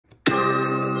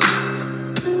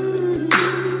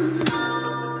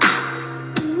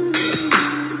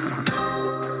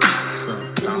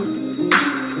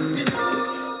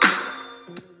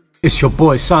It's your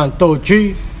boy Santo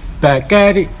G, back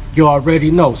at it. You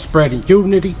already know, spreading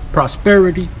unity,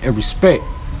 prosperity, and respect.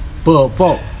 But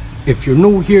vote. If you're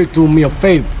new here, do me a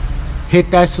favor. Hit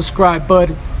that subscribe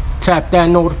button, tap that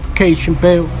notification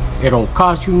bell. It don't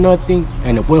cost you nothing,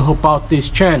 and it will help out this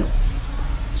channel.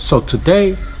 So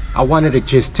today, I wanted to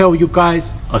just tell you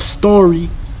guys a story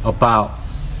about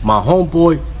my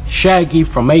homeboy Shaggy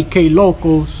from AK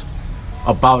Locals,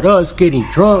 about us getting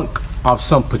drunk off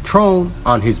some Patron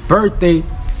on his birthday,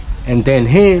 and then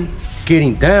him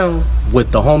getting down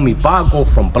with the homie Bago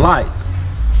from Blythe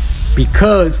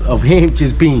because of him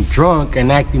just being drunk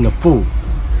and acting a fool.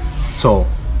 So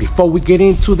before we get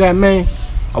into that, man,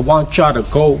 I want y'all to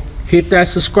go hit that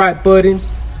subscribe button,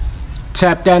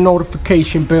 tap that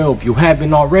notification bell if you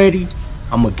haven't already.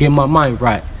 I'm gonna get my mind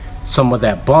right. Some of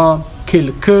that bomb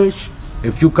Killer Kush.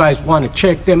 If you guys want to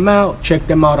check them out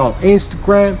on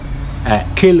Instagram at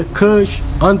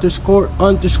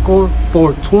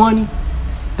killerkush__420.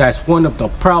 That's one of the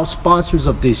proud sponsors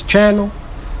of this channel,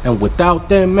 and without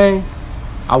them, man,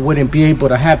 I wouldn't be able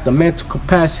to have the mental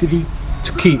capacity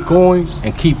to keep going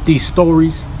and keep these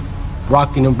stories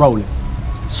rocking and rolling.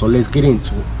 So let's get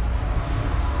into it.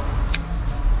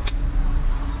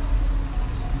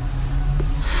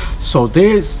 So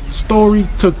this story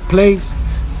took place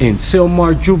in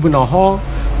Sylmar Juvenile Hall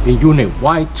in Unit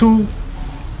Y2.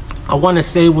 I want to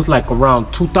say it was like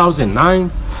around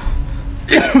 2009.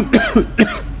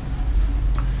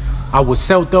 I was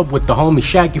celled up with the homie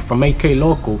Shaggy from AK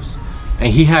Locals,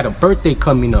 and he had a birthday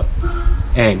coming up.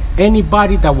 And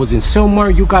anybody that was in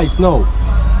Sylmar, you guys know,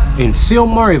 in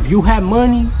Sylmar, if you had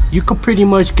money, you could pretty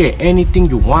much get anything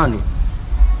you wanted.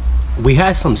 We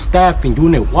had some staff in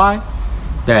Unit Y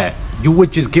that you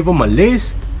would just give them a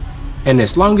list, and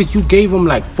as long as you gave them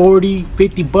like 40,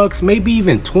 50 bucks, maybe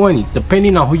even 20,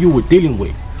 depending on who you were dealing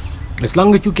with. As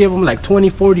long as you give them like 20,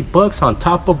 40 bucks on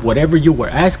top of whatever you were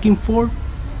asking for,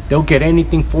 they'll get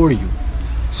anything for you.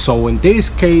 So in this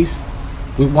case,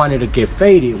 we wanted to get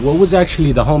faded. Well, it was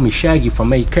actually the homie Shaggy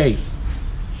from AK.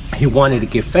 He wanted to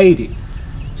get faded.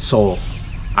 So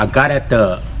I got at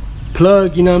the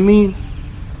plug, you know what I mean?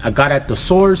 I got at the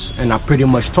source, and I pretty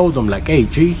much told him like, hey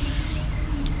G,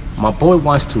 my boy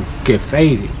wants to get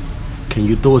faded. Can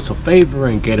you do us a favor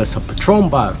and get us a Patron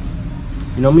bottle?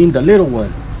 You know what I mean? The little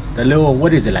one. The little,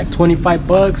 what is it, like 25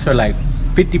 bucks or like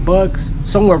 50 bucks?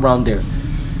 Somewhere around there.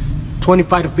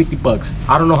 25 to 50 bucks.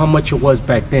 I don't know how much it was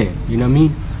back then. You know what I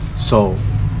mean? So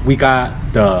we got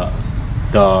the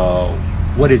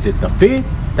what is it? The fit?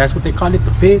 That's what they call it,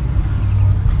 the fit.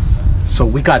 So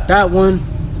we got that one.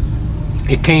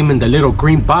 It came in the little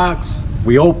green box.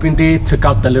 We opened it, took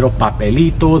out the little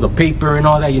papelito, the paper and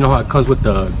all that. You know how it comes with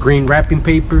the green wrapping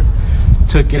paper?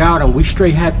 Took it out, and we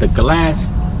straight had the glass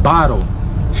bottle.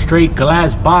 Straight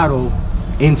glass bottle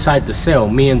inside the cell,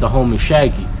 me and the homie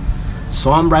Shaggy.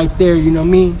 So I'm right there, you know what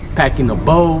I mean? Packing a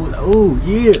bowl. Oh,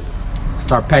 yeah.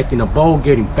 Start packing a bowl,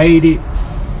 getting faded.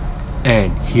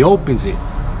 And he opens it.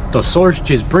 The source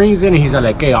just brings it, and he's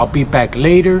like, hey, I'll be back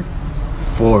later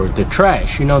for the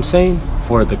trash, you know what I'm saying?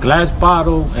 For the glass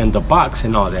bottle and the box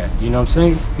and all that, you know what I'm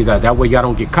saying? He's like, that way y'all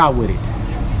don't get caught with it.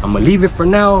 I'm gonna leave it for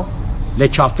now,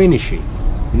 let y'all finish it,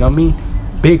 you know what I mean?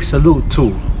 Big salute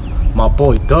to my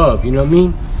boy Dub, you know what I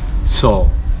mean? So,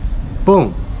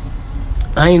 boom.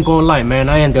 I ain't gonna lie, man,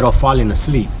 I ended up falling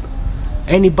asleep.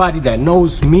 Anybody that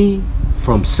knows me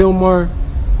from Sylmar,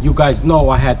 you guys know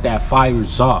I had that fire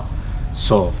zaw.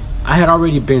 So, I had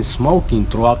already been smoking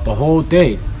throughout the whole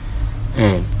day,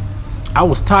 and I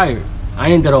was tired.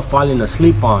 I ended up falling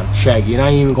asleep on Shaggy, and I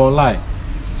ain't even gonna lie.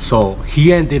 So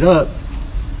he ended up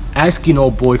asking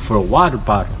old boy for a water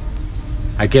bottle.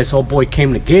 I guess old boy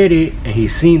came to get it, and he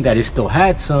seen that it still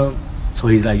had some. So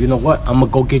he's like, you know what, I'm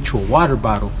gonna go get you a water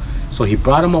bottle. So he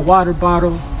brought him a water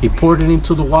bottle. He poured it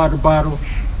into the water bottle.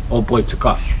 Old boy took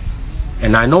off.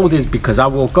 And I know this because I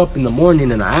woke up in the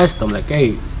morning and I asked him like,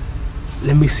 hey,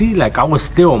 let me see. Like, I was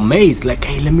still amazed. Like,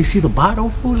 hey, let me see the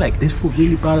bottle, fool. Like, this fool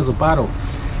really brought us a bottle.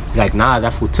 He's like, nah,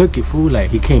 that fool took it, fool.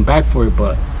 Like, he came back for it,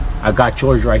 but I got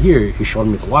yours right here. He showed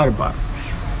me the water bottle.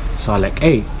 So I'm like,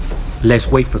 hey,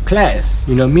 let's wait for class.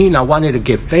 You know what I mean? I wanted to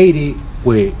get faded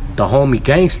with the homie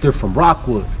Gangster from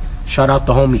Rockwood. Shout out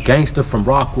the homie Gangster from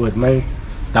Rockwood, man.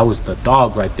 That was the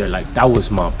dog right there. Like, that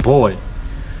was my boy.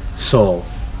 So,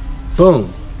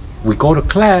 boom. We go to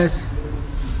class.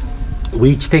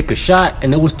 We each take a shot,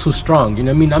 and it was too strong. You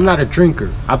know what I mean? I'm not a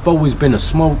drinker. I've always been a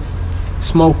smoker.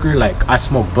 Like, I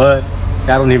smoke bud.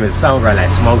 That don't even sound right, like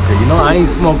smoker. You know, I ain't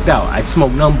smoked out. I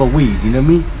smoke nothing but weed. You know what I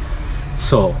mean?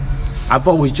 So I've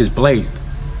always just blazed.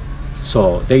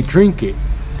 So they drink it.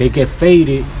 They get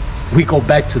faded. We go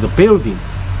back to the building.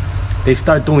 they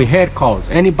start doing head calls.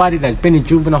 Anybody that's been in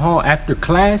juvenile hall after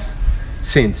class,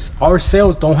 since our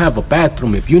cells don't have a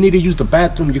bathroom, if you need to use the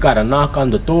bathroom, you gotta knock on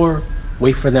the door,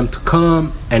 wait for them to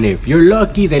come, and if you're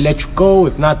lucky, they let you go.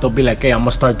 If not, they'll be like, hey, I'm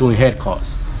gonna start doing head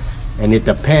calls. And it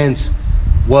depends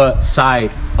what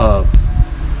side of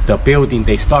the building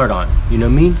they start on, you know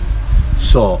what I mean?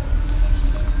 So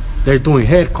they're doing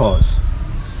head calls.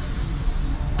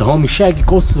 The homie Shaggy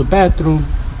goes to the bathroom.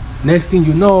 Next thing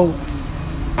you know,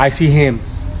 I see him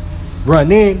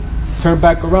run in, turn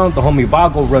back around, the homie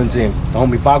Vago runs in. The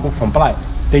homie Vago from Black.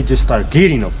 They just start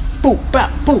getting him. Boop,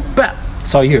 bap, boop, bap.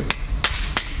 That's all you hear.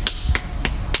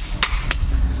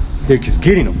 They're just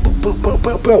getting him. Boop, boop, boop,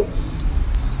 boop, boop.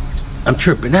 I'm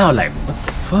tripping out, like, what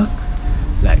the fuck?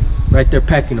 Like, right there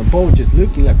packing a bowl, just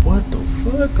looking like, what the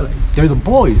fuck? Like, they're the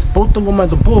boys. Both of them are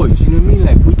the boys, you know what I mean?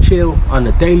 Like, we chill on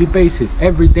a daily basis,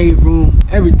 every day room,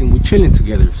 everything. We chilling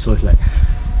together. So it's like,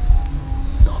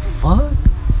 the fuck?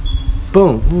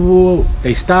 Boom. Whoa.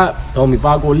 They stop. The homie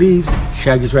Vago leaves.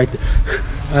 Shaggy's right there,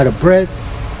 out of breath.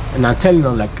 And I'm telling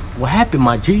them, like, what happened,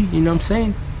 my G? You know what I'm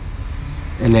saying?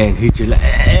 And then he just like,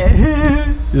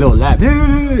 little laugh,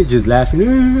 just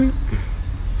laughing.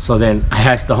 So then I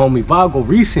asked the homie Vago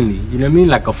recently, you know what I mean?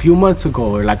 Like a few months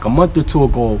ago, or like a month or two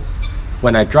ago,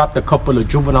 when I dropped a couple of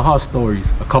juvenile hall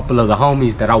stories, a couple of the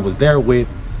homies that I was there with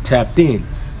tapped in.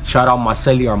 Shout out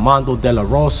Marceli Armando de la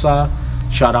Rosa.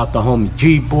 Shout out the homie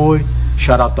G-Boy.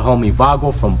 Shout out the homie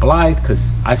Vago from Blythe, because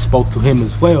I spoke to him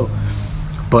as well.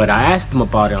 But I asked him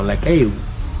about it. I'm like, hey,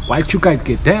 why'd you guys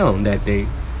get down that day?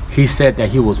 He said that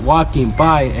he was walking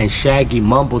by and Shaggy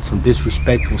mumbled some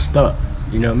disrespectful stuff.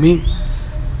 You know what I mean?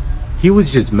 He was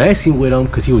just messing with him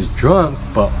because he was drunk,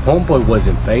 but homeboy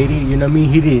wasn't faded. You know what I mean?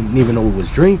 He didn't even know he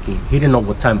was drinking. He didn't know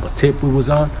what type of tip we was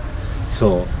on.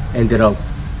 So ended up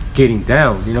getting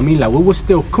down. You know what I mean? Like, we was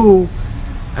still cool.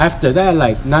 After that,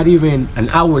 like, not even an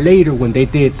hour later when they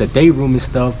did the day room and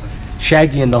stuff,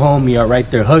 Shaggy and the homie are right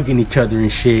there hugging each other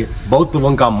and shit. Both of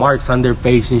them got marks on their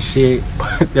face and shit,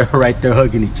 but they're right there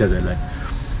hugging each other. Like,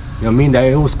 you know what I mean? That,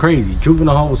 it was crazy.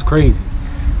 Juvenile hall was crazy.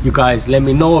 You guys let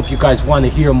me know if you guys want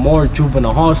to hear more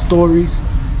juvenile hall stories.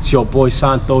 It's your boy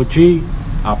Santo G.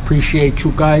 I appreciate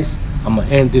you guys. I'm gonna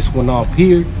end this one off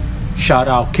here. Shout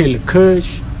out Killer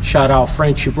Kush. Shout out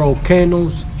Frenchy Road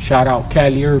Kennels. Shout out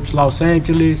Cali Herbs Los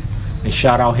Angeles. And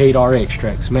shout out Hate Our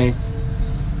Extracts, man.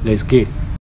 Let's get it.